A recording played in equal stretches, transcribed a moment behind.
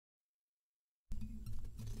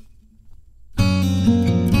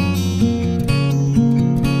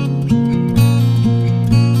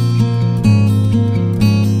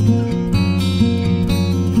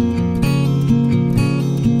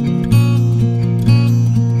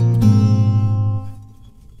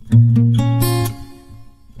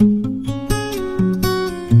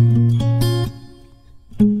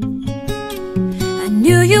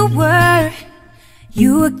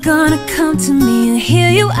come to me and here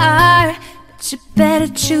you are. But you better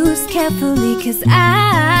choose carefully, 'cause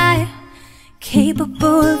I'm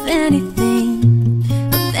capable of anything,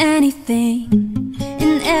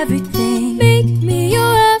 and everything. Make me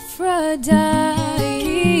your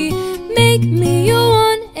Aphrodite, make me your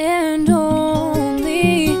one and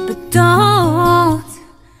only. But don't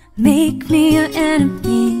make me your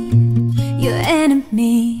enemy, your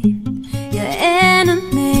enemy, your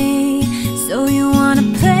enemy. So you wanna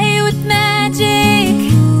play with magic?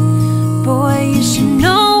 Boy, you should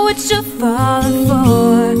know what you're falling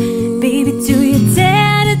for. Baby, do you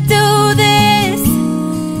dare to do this?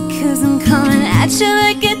 'Cause I'm coming at you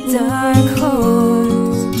like a dark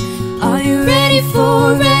horse. Are you ready for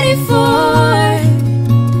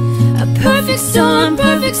a perfect storm,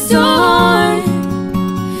 perfect storm?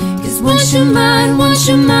 'Cause once you're mine,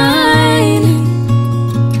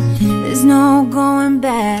 there's no going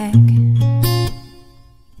back.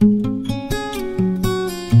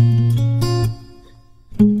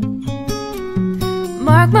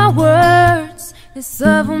 Mark my words, this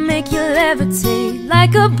love will make you levitate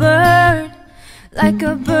like a bird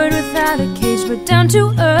without a cage, but down to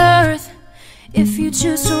earth. If you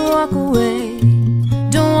choose to walk away,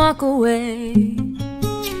 don't walk away.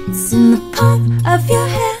 It's in the palm of your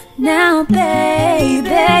hand now,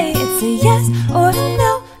 baby. It's a yes or a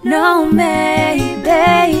no, no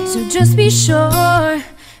maybe. So just be sure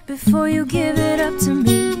before you give it up to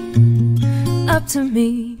me, up to me.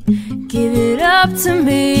 Give it up to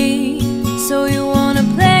me. So you wanna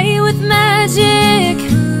play with magic?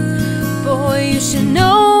 Boy, you should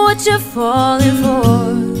know what you're falling for.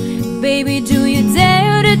 Baby, do you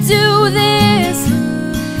dare to do this?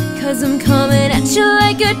 'Cause I'm coming at you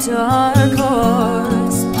like a dark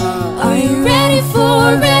horse. Are you ready for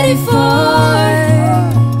a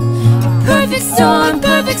perfect storm,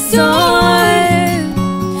 perfect storm?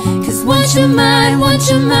 'Cause once you're mine,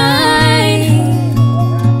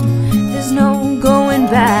 there's no going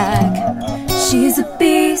back. She's a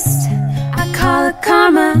beast, I call her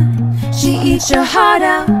karma. She eats your heart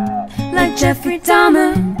out like Jeffrey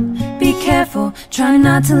Dahmer. Be careful, try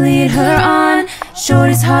not to lead her on.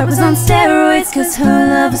 Shorty's heart was on steroids, 'cause her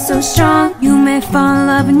love is so strong. You may fall in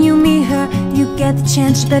love when you meet her. You get the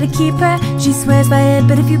chance, you better keep her. She swears by it,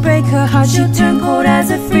 but if you break her heart, she'll turn cold as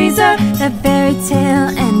a freezer. That fairy tale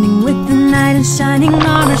ending with the knight in shining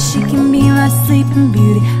armor. She can be my sleeping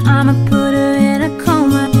beauty, I'ma put her in a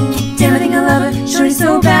coma. Damn, I think I love her, shorty's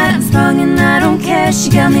so bad, I'm sprung and I don't care. She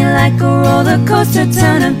got me like a roller coaster,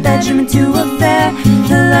 turn a bedroom into a fair.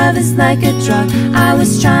 The love is like a drug, I was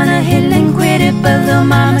trying to hit it and quit it, but little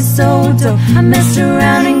mama's so dope, I messed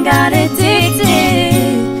around and got addicted.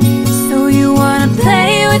 So you wanna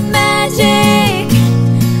play with magic?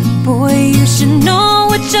 Boy, you should know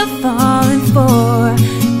what you're falling for.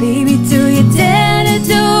 Baby, do you dare to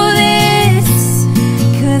do this?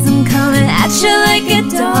 'Cause I'm coming at you like a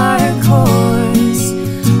dark horse.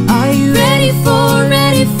 Are you ready for a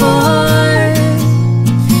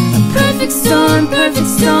perfect storm, perfect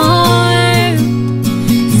storm?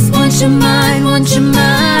 'Cause once you're mine,